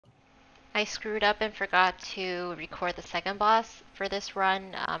I screwed up and forgot to record the second boss for this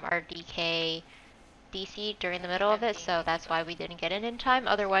run. Our DK DC during the middle of it, so that's why we didn't get it in time.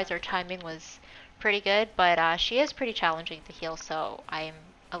 Otherwise, our timing was pretty good, but she is pretty challenging to heal, so I'm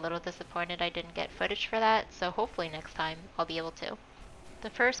a little disappointed I didn't get footage for that, so hopefully next time I'll be able to. The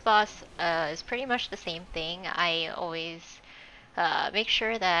first boss is pretty much the same thing. I always make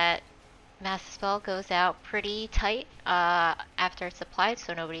sure that Mass Spell goes out pretty tight after it's applied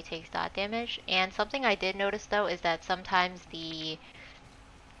so nobody takes dot damage. And something I did notice though is that sometimes the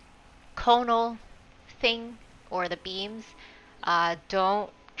conal thing or the beams don't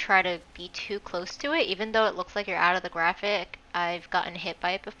try to be too close to it, even though it looks like you're out of the graphic. I've gotten hit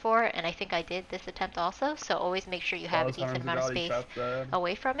by it before, and I think I did this attempt also, so always make sure you have a decent amount of space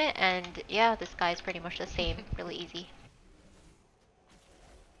away from it. And yeah, this guy's pretty much the same, really easy.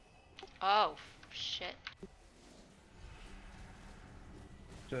 Oh, shit.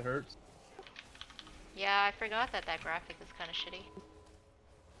 It hurts. Yeah, I forgot that that graphic was kind of shitty.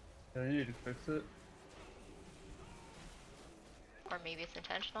 Yeah, you need to fix it. Or maybe it's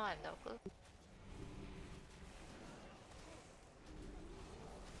intentional, I have no clue.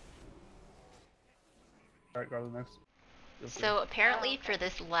 Alright, grab the next. So apparently for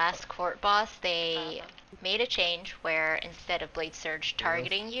this last court boss, they made a change where instead of Blade Surge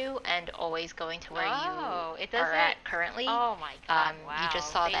targeting you and always going to where you are at currently, Oh my god, you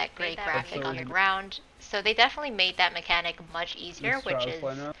just saw that gray graphic on the really ground. So they definitely made that mechanic much easier, which is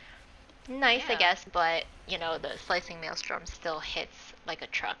nice, I guess, but you know, the Slicing Maelstrom still hits like a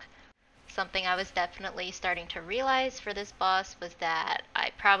truck. Something I was definitely starting to realize for this boss was that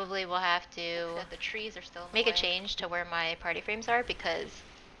I probably will have to the trees are still in the make way. a change to where my party frames are, because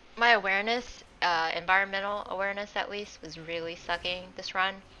my awareness, environmental awareness at least, was really sucking this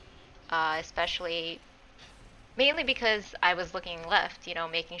run. Especially, mainly because I was looking left, you know,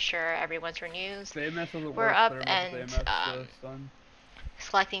 making sure everyone's renews were up and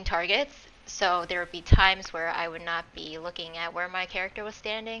selecting targets. So there would be times where I would not be looking at where my character was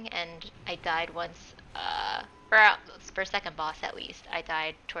standing, and I died once, for second boss at least, I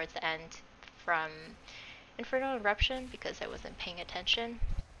died towards the end from Infernal Eruption because I wasn't paying attention.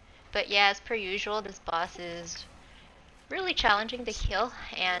 But yeah, as per usual, this boss is really challenging to kill,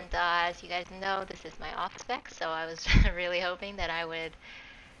 and as you guys know, this is my off spec, so I was really hoping that I would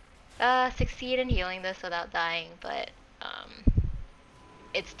succeed in healing this without dying, but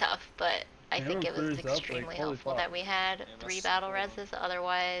it's tough, but I think it was extremely helpful that we had 3 battle reses,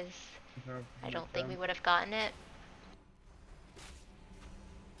 otherwise I don't think we would have gotten it.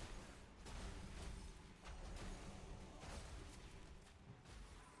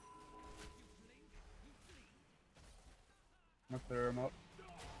 I'm gonna clear him up.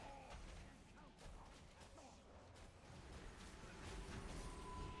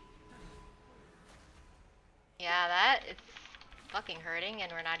 Yeah, that, it's fucking hurting,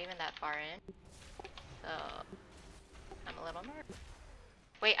 and we're not even that far in. So, I'm a little nervous.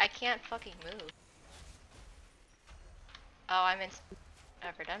 Wait, I can't fucking move. Oh, I'm in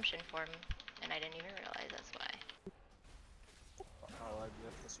redemption form, and I didn't even realize that's why. Oh,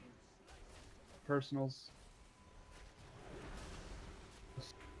 IBF this one. Personals.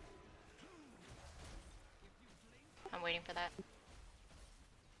 I'm waiting for that.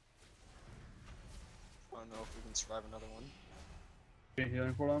 I don't know if we can survive another one. Any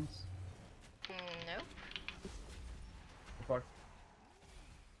healing cooldowns? Nope. Oh, fuck.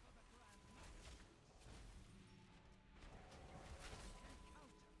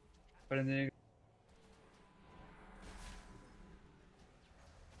 But in the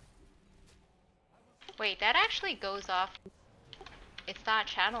Wait, that actually goes off. It's not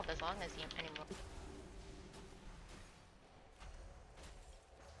channeled as long as you anymore.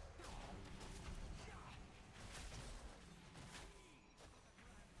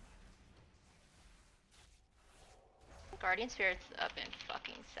 Guardian Spirit's up in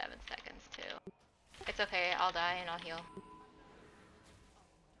fucking 7 seconds too. It's okay, I'll die and I'll heal.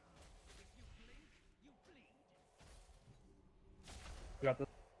 we got this.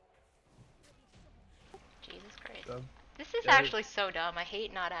 Jesus Christ. Done. This is Yeah, actually so dumb. I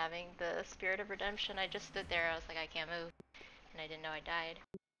hate not having the Spirit of Redemption. I just stood there, I was like, I can't move. And I didn't know I died.